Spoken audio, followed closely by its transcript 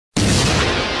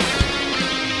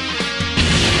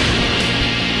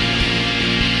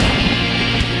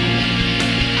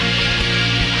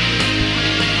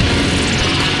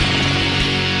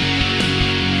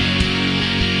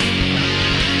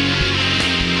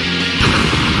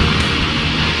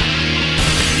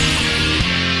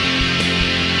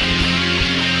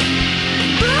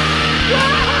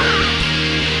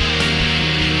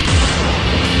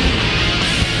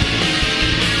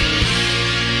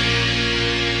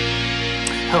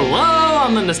Hello,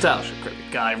 I'm the Nostalgia Critic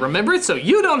guy. Remember it so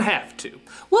you don't have to.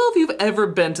 Well, if you've ever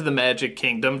been to the Magic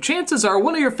Kingdom, chances are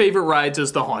one of your favorite rides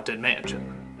is the Haunted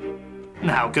Mansion.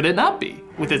 Now, how could it not be?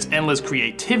 With its endless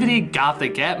creativity,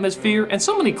 gothic atmosphere, and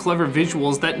so many clever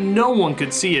visuals that no one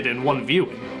could see it in one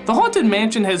viewing. The Haunted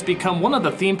Mansion has become one of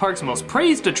the theme park's most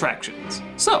praised attractions.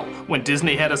 So, when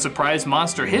Disney had a surprise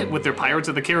monster hit with their Pirates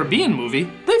of the Caribbean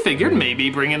movie, they figured maybe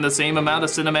bringing the same amount of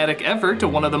cinematic effort to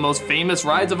one of the most famous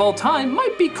rides of all time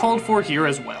might be called for here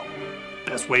as well.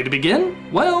 Best way to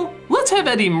begin? Well, let's have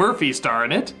Eddie Murphy star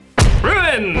in it.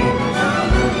 Ruin!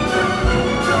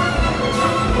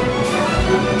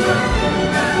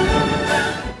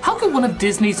 How could one of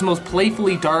Disney's most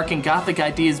playfully dark and gothic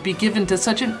ideas be given to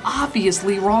such an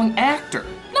obviously wrong actor?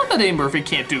 Not that Eddie Murphy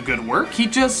can't do good work, he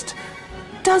just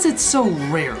does it so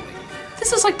rarely.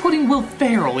 This is like putting Will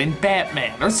Ferrell in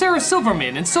Batman, or Sarah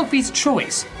Silverman in Sophie's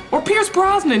Choice, or Pierce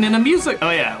Brosnan in a music.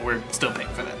 Oh yeah, we're still paying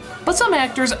for that. But some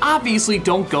actors obviously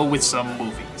don't go with some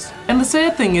movies. And the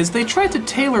sad thing is they tried to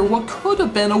tailor what could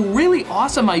have been a really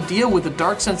awesome idea with a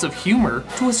dark sense of humor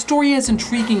to a story as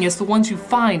intriguing as the ones you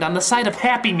find on the side of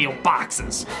Happy Meal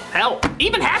boxes. Hell,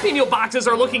 even Happy Meal boxes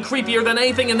are looking creepier than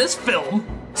anything in this film.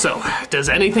 So, does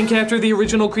anything capture the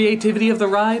original creativity of the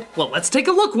ride? Well, let's take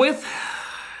a look with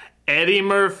Eddie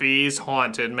Murphy's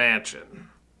Haunted Mansion.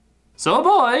 So a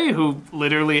boy, who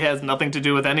literally has nothing to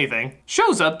do with anything,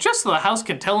 shows up just so the house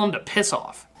can tell him to piss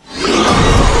off.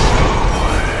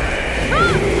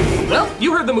 Well,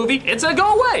 you heard the movie, it's a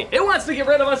go away. It wants to get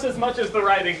rid of us as much as the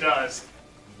writing does.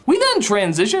 We then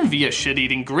transition via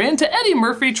shit-eating grin to Eddie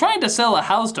Murphy trying to sell a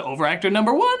house to overactor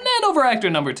number 1 and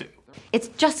overactor number 2. It's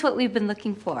just what we've been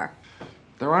looking for.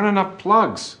 There aren't enough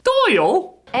plugs.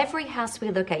 Doyle! Every house we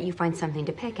look at, you find something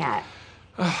to pick at.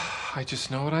 I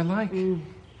just know what I like.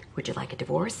 Would you like a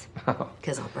divorce?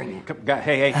 Because I'll bring it.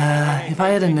 Hey. If I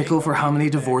had a nickel for how many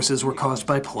divorces were caused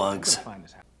by plugs.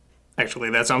 Actually,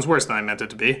 that sounds worse than I meant it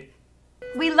to be.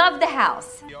 We love the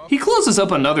house. He closes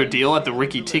up another deal at the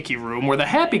Ricky Tikki room where the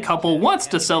happy couple wants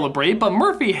to celebrate, but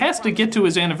Murphy has to get to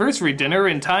his anniversary dinner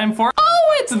in time for—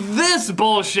 oh, it's this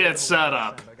bullshit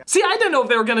setup. See, I didn't know if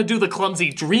they were gonna do the clumsy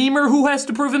dreamer who has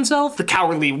to prove himself, the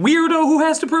cowardly weirdo who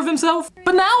has to prove himself,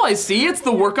 but now I see it's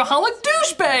the workaholic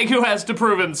douchebag who has to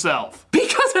prove himself.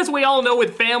 Because as we all know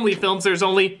with family films, there's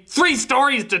only 3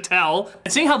 stories to tell.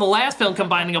 And seeing how the last film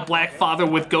combining a black father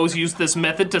with ghosts used this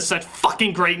method to such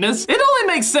fucking greatness, it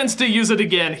only makes sense to use it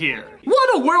again here.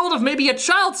 What a world of maybe a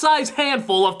child-sized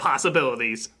handful of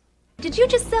possibilities. Did you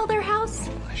just sell their house?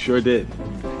 I sure did.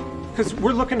 Because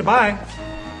we're looking to buy.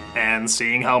 And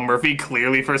seeing how Murphy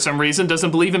clearly for some reason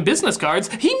doesn't believe in business cards,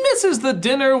 he misses the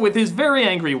dinner with his very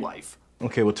angry wife.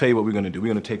 Okay, we'll tell you what we're gonna do. We're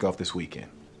gonna take off this weekend.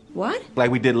 What?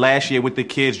 Like we did last year with the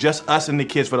kids, just us and the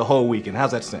kids for the whole weekend.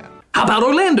 How's that sound? How about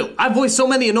Orlando? I've voiced so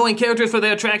many annoying characters for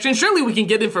their attraction, surely we can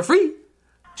get in for free.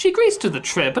 She agrees to the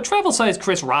trip, but travel-sized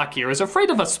Chris Rock here is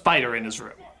afraid of a spider in his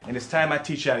room. And it's time I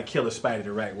teach you how to kill a spider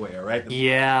the right way, all right?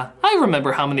 Yeah, I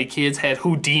remember how many kids had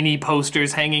Houdini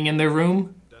posters hanging in their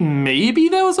room. Maybe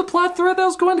that was a plot thread that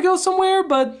was going to go somewhere,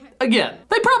 but again,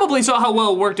 they probably saw how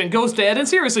well it worked in Ghost Dad, and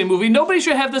seriously movie, nobody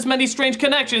should have this many strange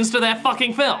connections to that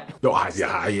fucking film. Oh,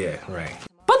 yeah, right.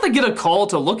 But they get a call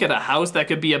to look at a house that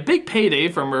could be a big payday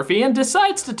for Murphy and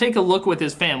decides to take a look with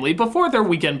his family before their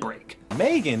weekend break.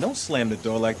 Megan, don't slam the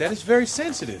door like that. It's very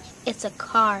sensitive. It's a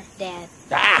car, Dad.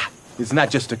 It's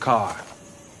not just a car.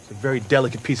 It's a very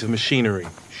delicate piece of machinery.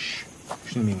 Shh.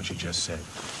 She didn't mean what you just said.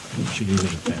 She didn't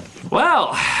mean that.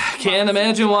 Well, can't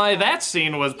imagine why that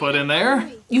scene was put in there.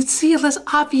 You'd see a less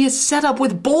obvious setup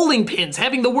with bowling pins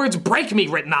having the words "break me"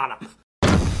 written on them.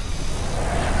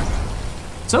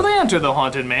 So they enter the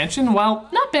Haunted Mansion, while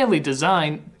not badly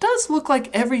designed, does look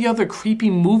like every other creepy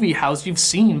movie house you've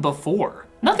seen before.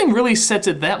 Nothing really sets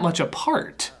it that much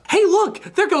apart. Hey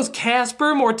look, there goes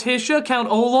Casper, Morticia, Count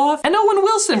Olaf, and Owen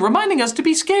Wilson reminding us to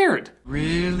be scared.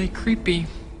 Really creepy.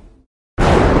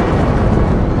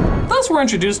 Thus we're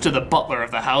introduced to the butler of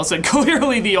the house, and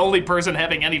clearly the only person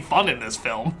having any fun in this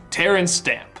film, Terrence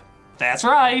Stamp. That's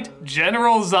right,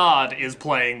 General Zod is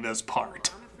playing this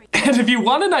part. And if you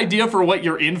want an idea for what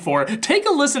you're in for, take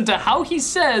a listen to how he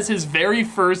says his very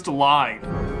first line.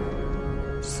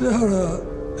 Sarah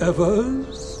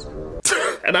Evers?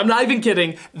 And I'm not even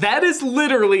kidding, that is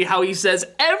literally how he says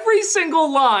every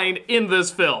single line in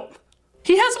this film.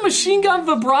 He has a machine gun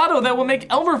vibrato that will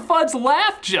make Elmer Fudd's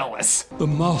laugh jealous. The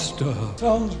master.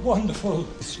 Sounds wonderful.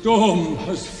 The storm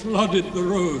has flooded the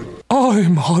road.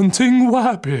 I'm hunting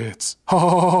rabbits.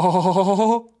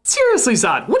 Seriously,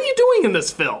 Zod, what are you doing in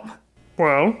this film?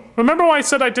 Well, remember when I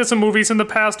said I did some movies in the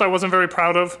past I wasn't very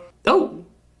proud of? Oh.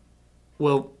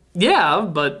 Well, Yeah,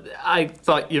 but I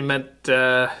thought you meant,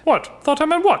 What? Thought I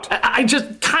meant what? I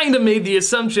just kind of made the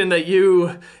assumption that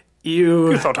you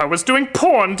You thought I was doing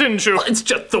porn, didn't you? Well, it's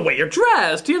just the way you're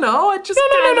dressed, you know? I just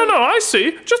No, I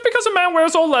see. Just because a man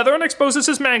wears all leather and exposes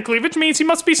his man cleavage means he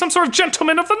must be some sort of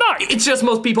gentleman of the night. It's just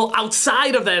most people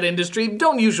outside of that industry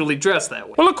don't usually dress that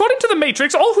way. Well, according to the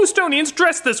Matrix, all Houstonians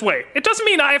dress this way. It doesn't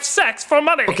mean I have sex for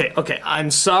money. Okay, I'm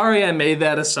sorry I made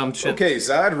that assumption. Okay,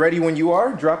 Zod, ready when you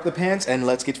are. Drop the pants and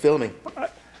let's get filming.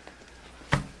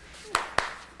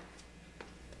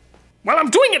 Well,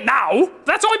 I'm doing it now.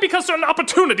 That's only because certain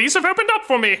opportunities have opened up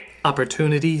for me.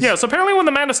 Opportunities? Yes, apparently when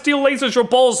the Man of Steel lasers your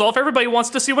balls off, everybody wants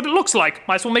to see what it looks like.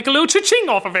 Might as well make a little cha-ching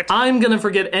off of it. I'm gonna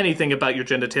forget anything about your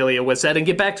genitalia, Wizette, and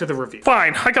get back to the review.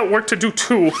 Fine, I got work to do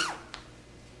too.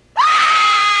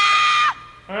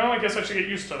 Well, I guess I should get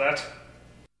used to that.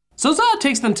 So Zod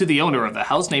takes them to the owner of the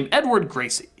house named Edward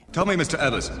Gracie. Tell me, Mr.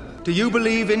 Evers, do you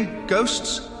believe in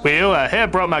ghosts? Well, I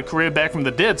have brought my career back from the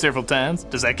dead several times.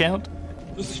 Does that count?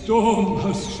 The storm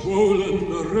has swollen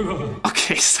the river.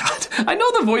 Okay, Zod, I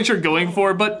know the voice you're going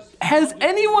for, but has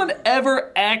anyone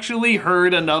ever actually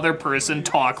heard another person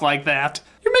talk like that?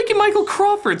 You're making Michael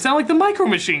Crawford sound like the Micro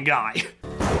Machine guy.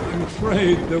 I'm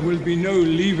afraid there will be no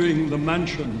leaving the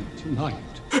mansion tonight.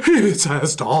 It's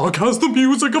as dark as the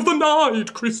music of the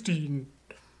night, Christine.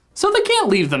 So they can't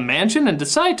leave the mansion and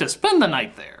decide to spend the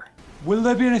night there. Will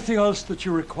there be anything else that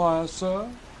you require, sir?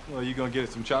 Well, you gonna get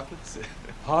us some chocolates?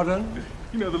 Pardon?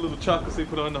 You know the little chocolates they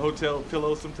put on the hotel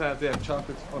pillows? Sometimes they have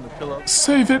chocolates on the pillow.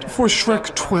 Save it for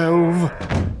Shrek 12.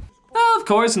 Of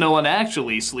course, no one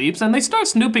actually sleeps, and they start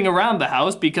snooping around the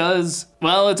house because,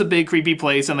 well, it's a big creepy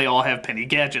place and they all have Penny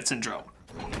Gadget syndrome.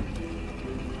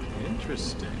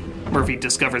 Interesting. Murphy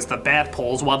discovers the bat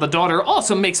poles while the daughter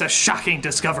also makes a shocking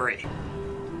discovery.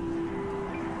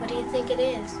 What do you think it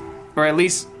is? Or at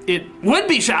least, it would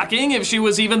be shocking if she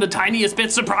was even the tiniest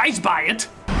bit surprised by it.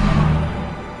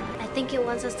 I think it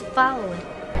wants us to follow it.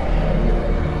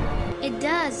 It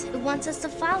does. It wants us to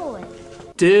follow it.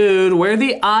 Dude, we're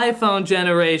the iPhone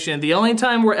generation. The only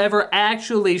time we're ever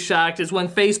actually shocked is when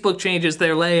Facebook changes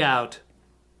their layout.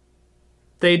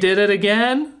 They did it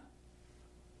again?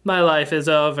 My life is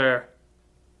over.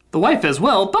 The wife as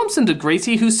well bumps into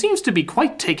Gracie, who seems to be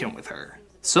quite taken with her.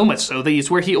 So much so that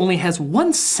he's where he only has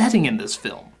one setting in this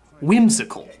film.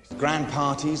 Whimsical. Grand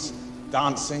parties,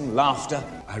 dancing, laughter.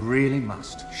 I really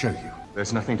must show you.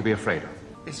 There's nothing to be afraid of.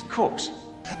 Of course.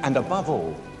 And above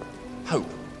all, hope.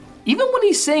 Even when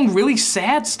he's saying really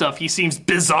sad stuff, he seems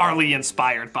bizarrely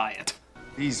inspired by it.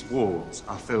 These walls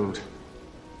are filled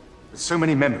with so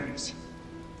many memories.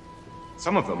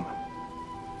 Some of them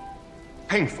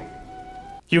painful.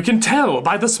 You can tell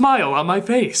by the smile on my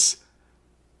face.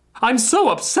 I'm so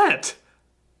upset.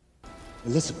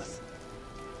 Elizabeth.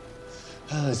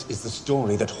 Hers is the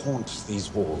story that haunts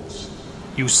these walls.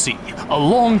 You see, a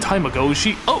long time ago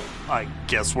she... Oh, I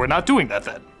guess we're not doing that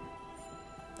then.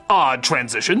 Odd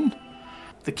transition.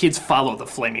 The kids follow the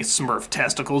flaming Smurf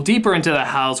testicle deeper into the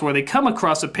house where they come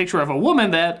across a picture of a woman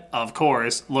that, of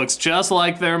course, looks just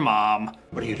like their mom.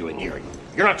 What are you doing here?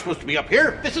 You're not supposed to be up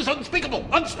here. This is unspeakable.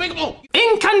 Unspeakable.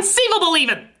 Inconceivable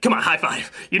even. Come on, high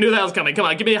five. You knew that was coming. Come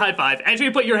on, give me a high five.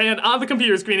 Actually put your hand on the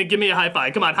computer screen and give me a high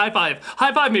five. Come on, high five.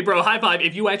 High five me, bro. High five.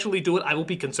 If you actually do it, I will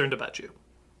be concerned about you.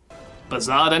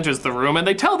 Bazad enters the room and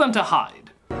they tell them to hide.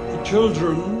 The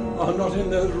children are not in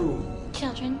their room.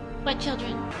 Children? What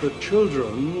children? The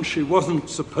children she wasn't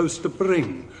supposed to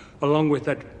bring, along with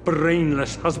that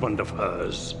brainless husband of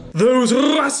hers. Those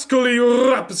rascally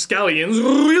rapscallions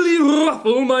really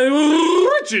ruffle my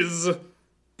riches.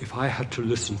 If I had to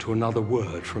listen to another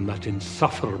word from that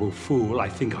insufferable fool, I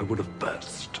think I would have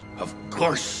burst. Of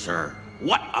course, sir.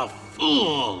 What a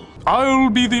fool.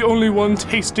 I'll be the only one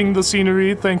tasting the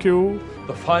scenery, thank you.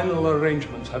 The final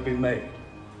arrangements have been made.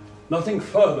 Nothing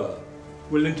further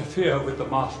will interfere with the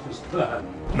master's plan.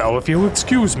 Now, if you'll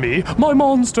excuse me, my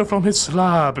monster from his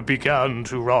slab began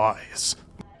to rise.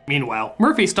 Meanwhile,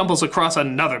 Murphy stumbles across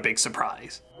another big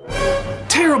surprise.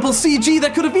 Terrible CG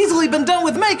that could have easily been done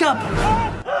with makeup!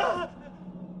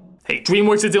 Hey,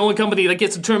 DreamWorks is the only company that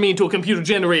gets to turn me into a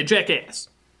computer-generated jackass.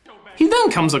 He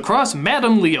then comes across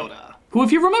Madame Leota, who,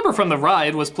 if you remember from the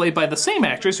ride, was played by the same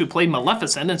actress who played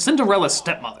Maleficent and Cinderella's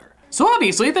stepmother. So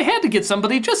obviously, they had to get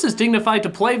somebody just as dignified to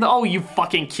play the— oh, you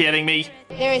fucking kidding me?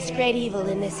 There is great evil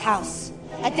in this house.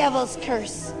 A devil's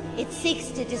curse. It seeks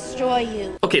to destroy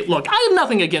you. Okay, look, I have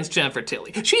nothing against Jennifer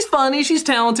Tilly. She's funny, she's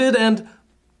talented, and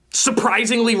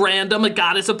surprisingly random, a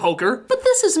goddess of poker. But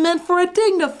this is meant for a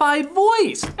dignified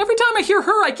voice. Every time I hear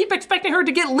her, I keep expecting her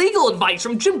to get legal advice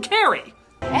from Jim Carrey.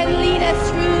 And lead us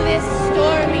through this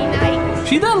stormy night.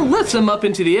 She then lifts him up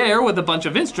into the air with a bunch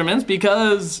of instruments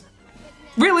because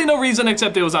really no reason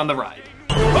except it was on the ride.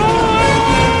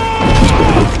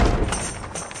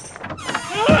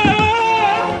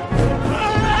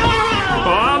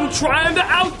 I'm trying to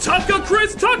out-Tucker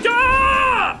Chris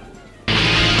Tucker!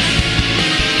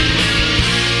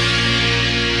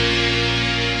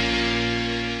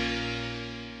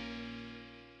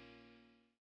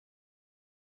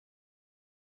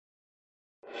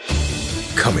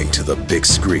 Coming to the big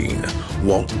screen,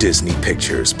 Walt Disney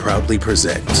Pictures proudly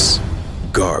presents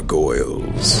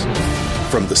Gargoyles.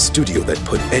 From the studio that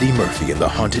put Eddie Murphy in the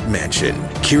Haunted Mansion,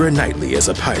 Keira Knightley as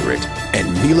a pirate,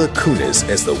 and Mila Kunis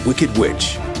as the Wicked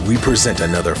Witch, we present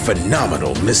another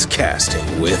phenomenal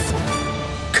miscasting with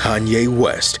Kanye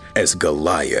West as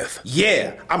Goliath.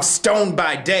 Yeah, I'm stoned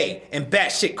by day and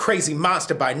batshit crazy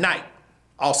monster by night.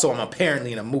 Also, I'm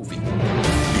apparently in a movie.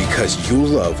 Because you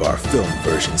love our film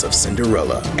versions of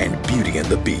Cinderella and Beauty and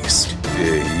the Beast.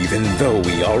 Even though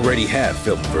we already have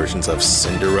film versions of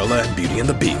Cinderella and Beauty and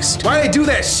the Beast. Why they do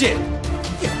that shit?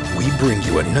 We bring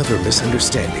you another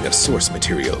misunderstanding of source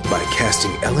material by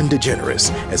casting Ellen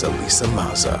DeGeneres as Elisa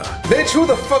Maza. Bitch, who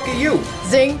the fuck are you?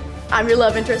 Zing, I'm your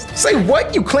love interest. Say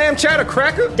what, you clam chowder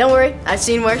cracker? Don't worry, I've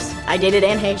seen worse. I dated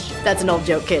Anne Heche. That's an old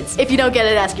joke, kids. If you don't get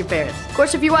it, ask your parents. Of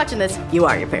course, if you're watching this, you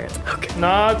are your parents. Okay.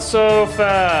 Not so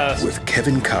fast. With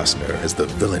Kevin Costner as the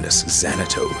villainous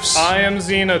Xanatos. I am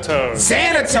Xanatos.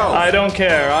 Xanatos! I don't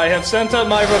care. I have sent up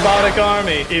my robotic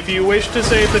army. If you wish to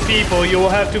save the people, you will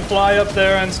have to fly up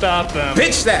there and stop them.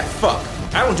 Bitch that fuck!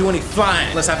 I don't do any flying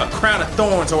unless I have a crown of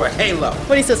thorns or a halo.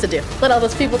 What are you supposed to do? Let all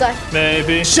those people die?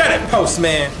 Maybe. Shut it,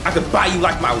 postman! I could buy you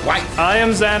like my wife. I am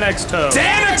Xanax Toad.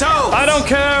 Xanatos! I don't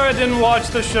care. I didn't watch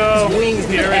the show. His wings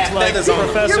here it's like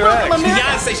Professor You're X.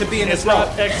 Beyonce should be in this It's not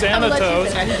Xanatos.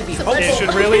 It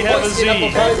should really have a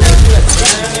Z.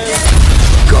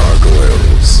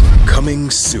 Gargoyles. Coming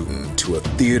soon to a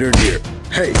theater near.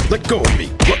 Hey, let go of me.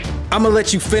 What? I'm gonna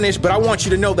let you finish, but I want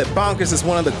you to know that Bonkers is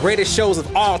one of the greatest shows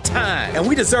of all time, and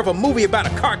we deserve a movie about a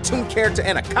cartoon character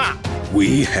and a cop.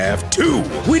 We have 2.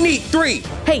 We need 3.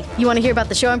 Hey, you want to hear about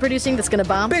the show I'm producing that's gonna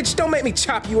bomb? Bitch, don't make me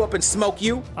chop you up and smoke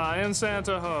you. I am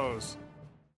Santa Hose.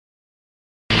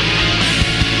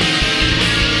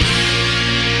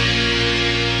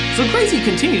 So Crazy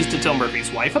continues to tell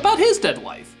Murphy's wife about his dead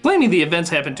wife, claiming the events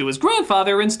happened to his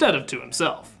grandfather instead of to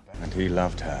himself. And he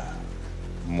loved her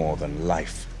more than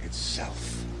life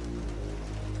itself.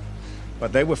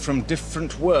 But they were from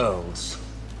different worlds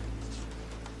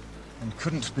and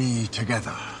couldn't be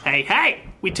together. Hey, hey!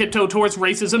 We tiptoe towards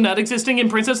racism not existing in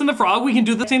Princess and the Frog. We can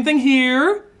do the same thing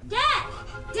here. Dad!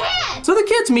 Dad! So the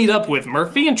kids meet up with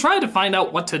Murphy and try to find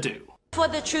out what to do. For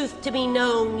the truth to be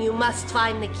known, you must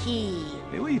find the key.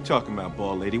 Hey, what are you talking about,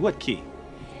 bald lady? What key?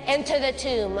 Enter the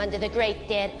tomb under the great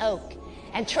dead oak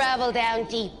and travel down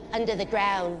deep under the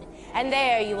ground. And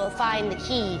there you will find the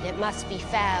key that must be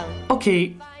found.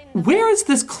 Okay, where is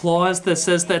this clause that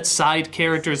says that side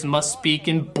characters must speak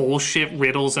in bullshit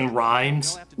riddles and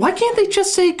rhymes? Why can't they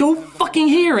just say go fucking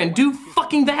here and do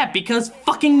fucking that because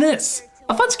fucking this?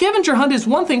 A fun scavenger hunt is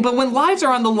one thing, but when lives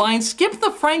are on the line, skip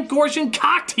the Frank Gorshin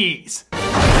cock tease.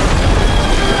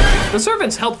 The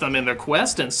servants help them in their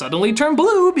quest and suddenly turn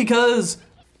blue because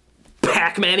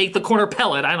Pac-Man ate the corner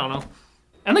pellet, I don't know.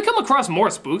 And they come across more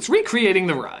spooks recreating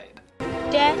the ride.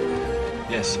 Dad?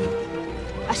 Yes.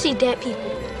 I see dead people.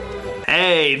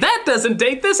 Hey, that doesn't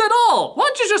date this at all! Why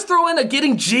don't you just throw in a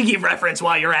getting jiggy reference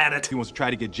while you're at it? He wants to try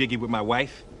to get jiggy with my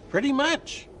wife? Pretty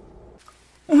much.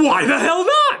 Why the hell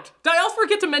not? Did I also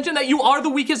forget to mention that you are the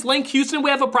weakest link? Houston, we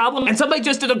have a problem, and somebody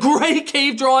just did a great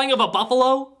cave drawing of a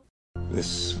buffalo?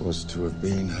 This was to have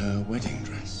been her wedding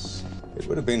dress. It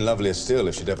would have been lovelier still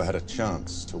if she'd ever had a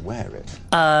chance to wear it.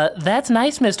 That's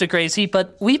nice, Mr. Gracie,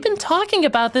 but we've been talking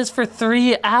about this for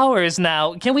 3 hours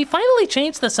now. Can we finally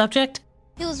change the subject?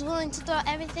 He was willing to throw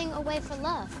everything away for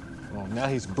love. Well, now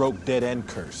he's broke, dead, and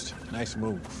cursed. Nice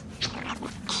move.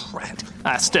 Crap.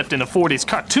 I stepped in a 40s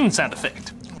cartoon sound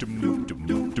effect. When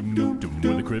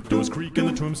the cryptos creak and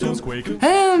the tombstones quake.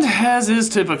 And as is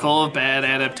typical of bad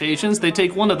adaptations, they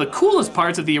take one of the coolest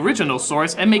parts of the original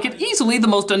source and make it easily the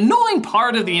most annoying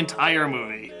part of the entire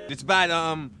movie. It's by the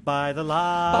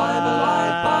light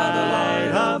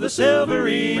of the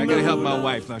silvery moon. I gotta help my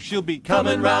wife now. She'll be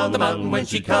coming round the mountain when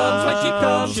she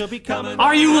comes, she'll be coming.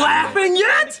 Are you laughing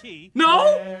yet?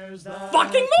 No?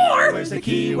 Fucking more! Where's the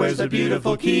key? Where's the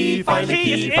beautiful key? Find the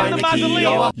key, find the key.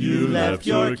 Oh, you left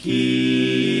your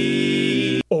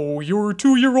key. Oh, your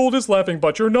 2-year-old is laughing,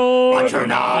 but you're not. But you're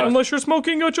not. Unless you're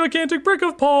smoking a gigantic brick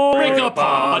of pot. Brick of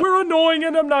pot. We're annoying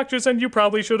and obnoxious, and you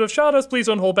probably should have shot us. Please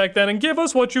don't hold back then and give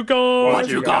us what you got. What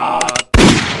you got.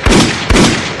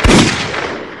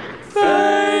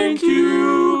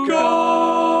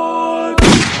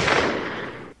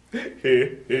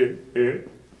 It's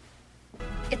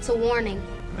a warning.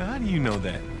 How do you know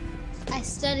that? I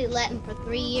studied Latin for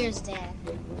 3 years, Dad.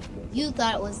 You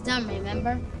thought it was dumb,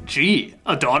 remember? Gee,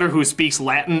 a daughter who speaks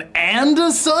Latin and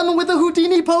a son with a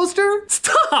Houdini poster?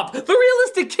 Stop! The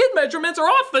realistic kid measurements are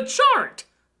off the chart!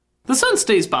 The son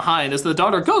stays behind as the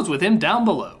daughter goes with him down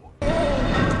below.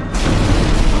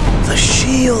 The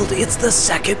shield, it's the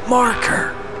second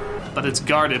marker. But it's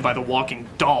guarded by the walking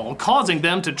doll, causing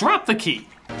them to drop the key.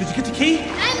 Did you get the key?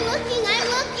 I'm looking!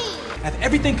 I have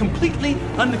everything completely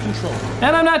under control.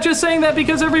 And I'm not just saying that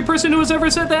because every person who has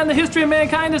ever said that in the history of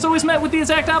mankind has always met with the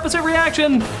exact opposite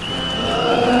reaction.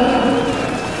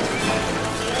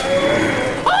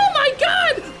 Oh my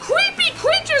God! Creepy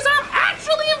creatures are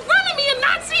actually in front of me and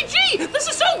not CG! This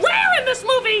is so rare in this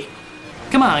movie!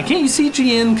 Come on, can't you CG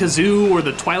in Kazoo or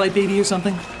the Twilight Baby or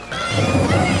something?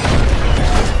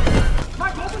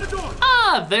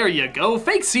 Ah, there you go.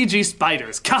 Fake CG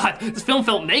spiders. God, this film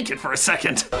felt naked for a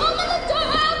second. Open the door,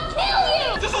 I'll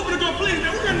kill you! Just open the door, please,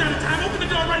 man. We're running out of time. Open the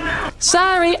door right now.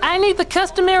 Sorry, I need the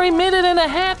customary minute and a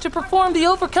half to perform the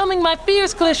overcoming my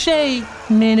fears cliche.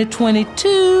 Minute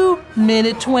 22,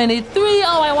 minute 23.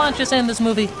 Oh, I want to just end this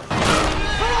movie.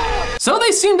 So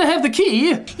they seem to have the key.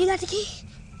 You got the key?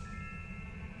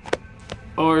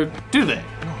 Or do they?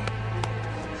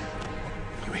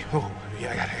 Wait, oh,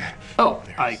 yeah, I got it. Oh,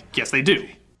 I guess they do.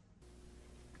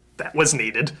 That was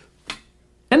needed.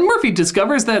 And Murphy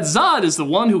discovers that Zod is the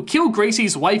one who killed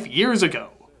Gracie's wife years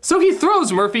ago. So he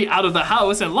throws Murphy out of the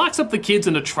house and locks up the kids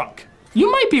in a trunk.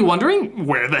 You might be wondering,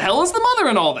 where the hell is the mother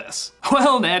in all this?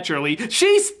 Well, naturally,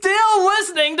 she's still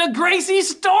listening to Gracie's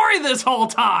story this whole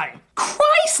time.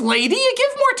 Christ, lady, you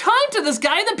give more time to this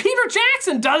guy than Peter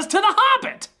Jackson does to the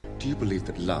Hobbit. Do you believe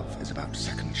that love is about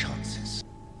second chances?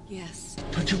 Yes.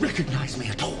 Don't you recognize me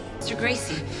at all? Mr.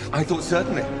 Gracie. I thought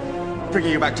certainly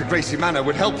bringing you back to Gracie Manor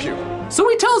would help you. So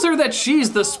he tells her that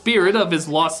she's the spirit of his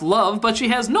lost love, but she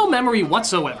has no memory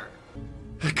whatsoever.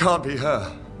 It can't be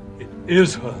her. It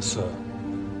is her, sir.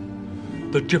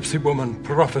 The gypsy woman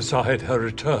prophesied her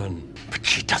return. But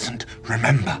she doesn't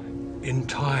remember. In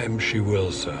time she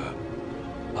will, sir.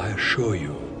 I assure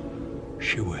you,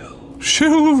 she will.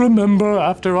 She'll remember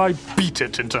after I beat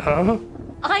it into her.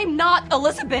 I'm not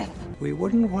Elizabeth. We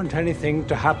wouldn't want anything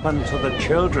to happen to the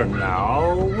children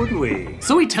now, would we?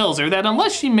 So he tells her that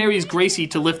unless she marries Gracie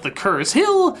to lift the curse,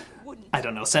 he'll, I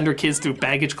don't know, send her kids through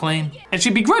baggage claim. And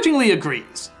she begrudgingly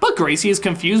agrees. But Gracie is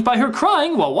confused by her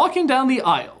crying while walking down the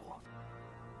aisle.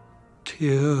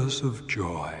 Tears of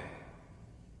joy.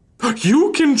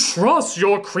 You can trust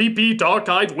your creepy,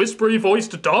 dark-eyed,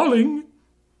 whispery-voiced darling.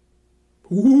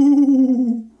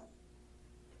 Ooh.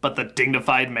 But the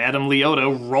dignified Madame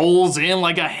Leota rolls in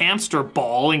like a hamster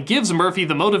ball and gives Murphy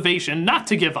the motivation not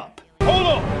to give up. Hold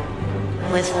on!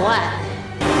 With what?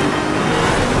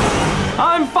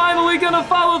 I'm finally gonna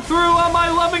follow through on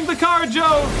my loving the car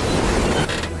joke!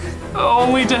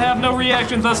 Only to have no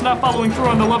reaction, thus not following through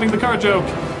on the loving the car joke.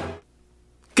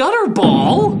 Gutter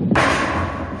ball?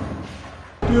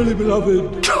 Dearly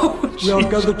beloved, we are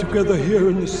gathered together here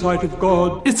in the sight of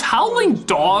God. Is howling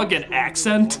dog an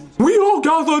accent? We are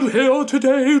gathered here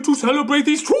today to celebrate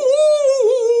these two.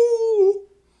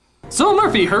 So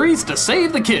Murphy hurries to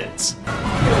save the kids.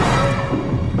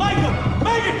 Michael!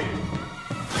 Megan!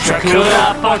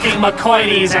 Dracuda fucking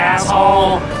McCoyneys,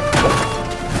 asshole!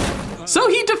 So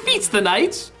he defeats the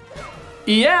knights.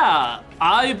 Yeah,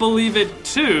 I believe it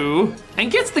too.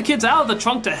 And gets the kids out of the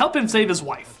trunk to help him save his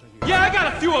wife. Yeah, I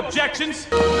got a few objections.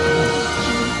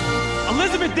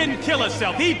 Elizabeth didn't kill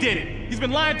herself. He did it. He's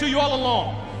been lying to you all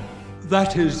along.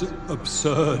 That is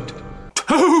absurd.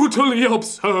 Totally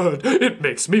absurd. It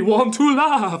makes me want to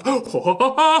laugh.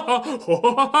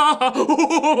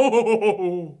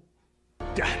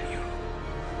 Damn you.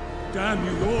 Damn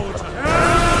you all to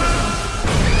hell!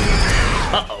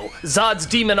 Uh-oh, Zod's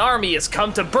demon army has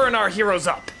come to burn our heroes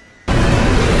up.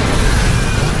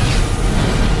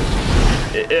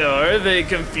 Or they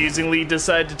confusingly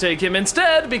decide to take him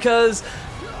instead because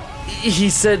he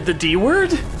said the D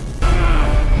word?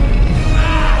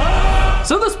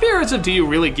 So the spirits of Do You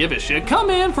Really Give a Shit come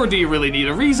in for Do You Really Need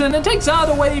a Reason and take Zod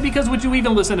away because would you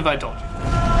even listen if I told you?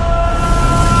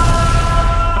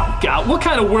 Oh God, what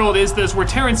kind of world is this where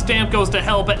Terrence Stamp goes to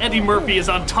hell but Eddie Murphy is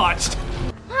untouched?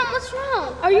 Mom, what's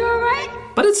wrong? Are you alright?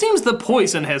 But it seems the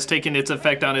poison has taken its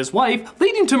effect on his wife,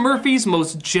 leading to Murphy's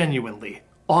most genuinely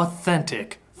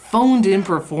authentic, phoned-in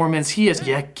performance he has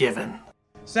yet given.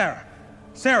 Sarah,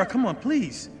 come on,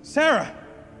 please. Sarah,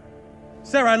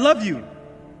 I love you.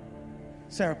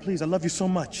 Sarah, please, I love you so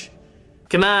much.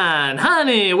 Come on,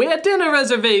 honey, we had dinner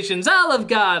reservations, Olive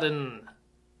Garden.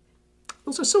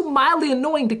 Those are so mildly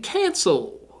annoying to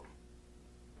cancel.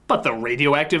 But the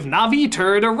radioactive Na'vi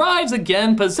turd arrives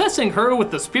again, possessing her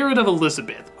with the spirit of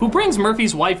Elizabeth, who brings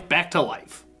Murphy's wife back to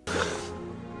life.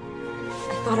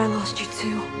 I thought I lost you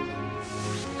too.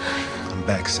 I'm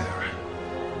back, Sarah.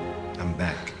 I'm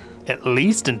back. At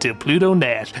least until Pluto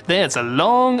Nash. Then it's a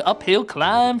long uphill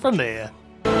climb from there.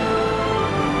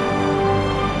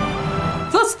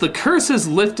 Thus the curse is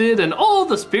lifted and all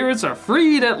the spirits are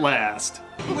freed at last.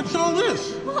 What's all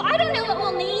this? Well, I don't know what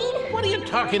we'll need. What are you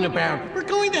talking about? We're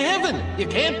going to heaven. You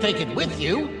can't take it with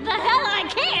you. The hell I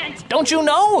can't. Don't you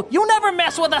know? You never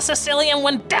mess with a Sicilian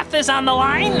when death is on the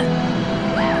line.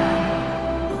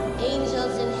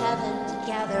 Angels in heaven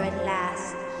together at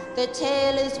last. The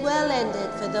tale is well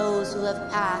ended for those who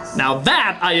have passed. Now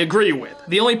that I agree with.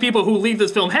 The only people who leave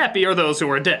this film happy are those who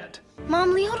are dead.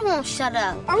 Mom, Leota won't shut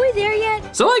up. Are we there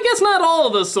yet? So I guess not all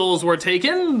of the souls were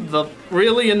taken. The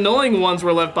really annoying ones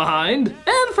were left behind.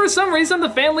 And for some reason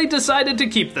the family decided to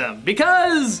keep them.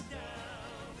 Because...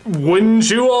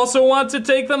 wouldn't you also want to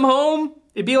take them home?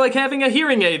 It'd be like having a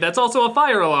hearing aid that's also a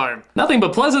fire alarm. Nothing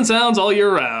but pleasant sounds all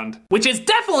year round. Which is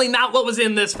definitely not what was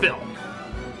in this film.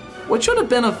 What should have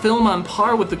been a film on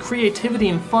par with the creativity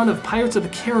and fun of Pirates of the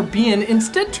Caribbean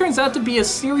instead turns out to be a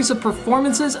series of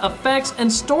performances, effects, and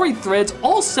story threads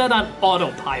all set on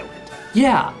autopilot.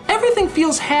 Yeah, everything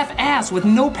feels half-assed with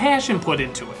no passion put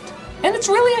into it. And it's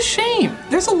really a shame.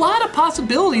 There's a lot of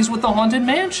possibilities with the Haunted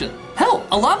Mansion. Hell,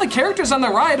 a lot of the characters on the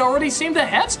ride already seem to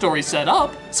have stories set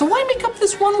up, so why make up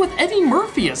this one with Eddie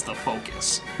Murphy as the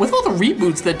focus? With all the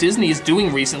reboots that Disney is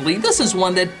doing recently, this is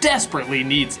one that desperately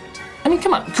needs it. I mean,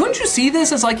 come on, couldn't you see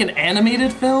this as like an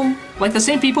animated film? Like the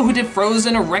same people who did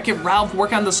Frozen or Wreck-It Ralph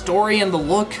work on the story and the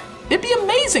look? It'd be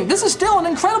amazing. This is still an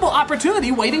incredible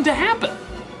opportunity waiting to happen.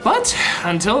 But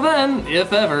until then,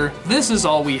 if ever, this is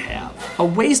all we have. A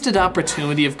wasted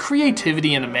opportunity of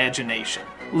creativity and imagination,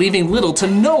 leaving little to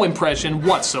no impression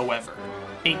whatsoever.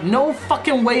 Ain't no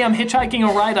fucking way I'm hitchhiking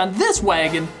a ride on this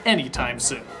wagon anytime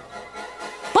soon.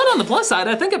 But on the plus side,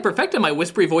 I think I perfected my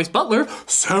whispery voice butler,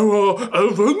 Sarah.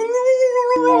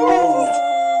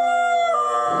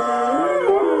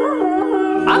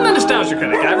 I'm the Nostalgia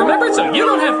Critic, I remembered, so you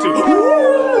don't have to.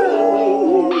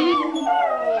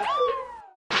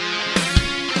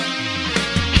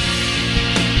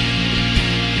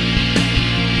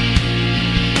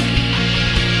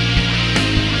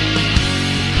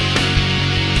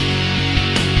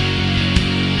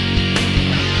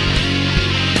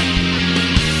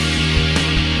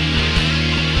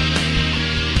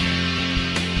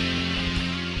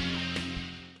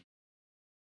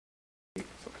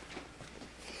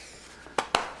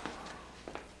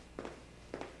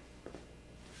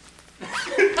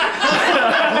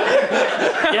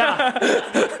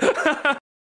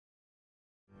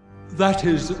 That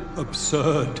is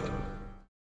absurd.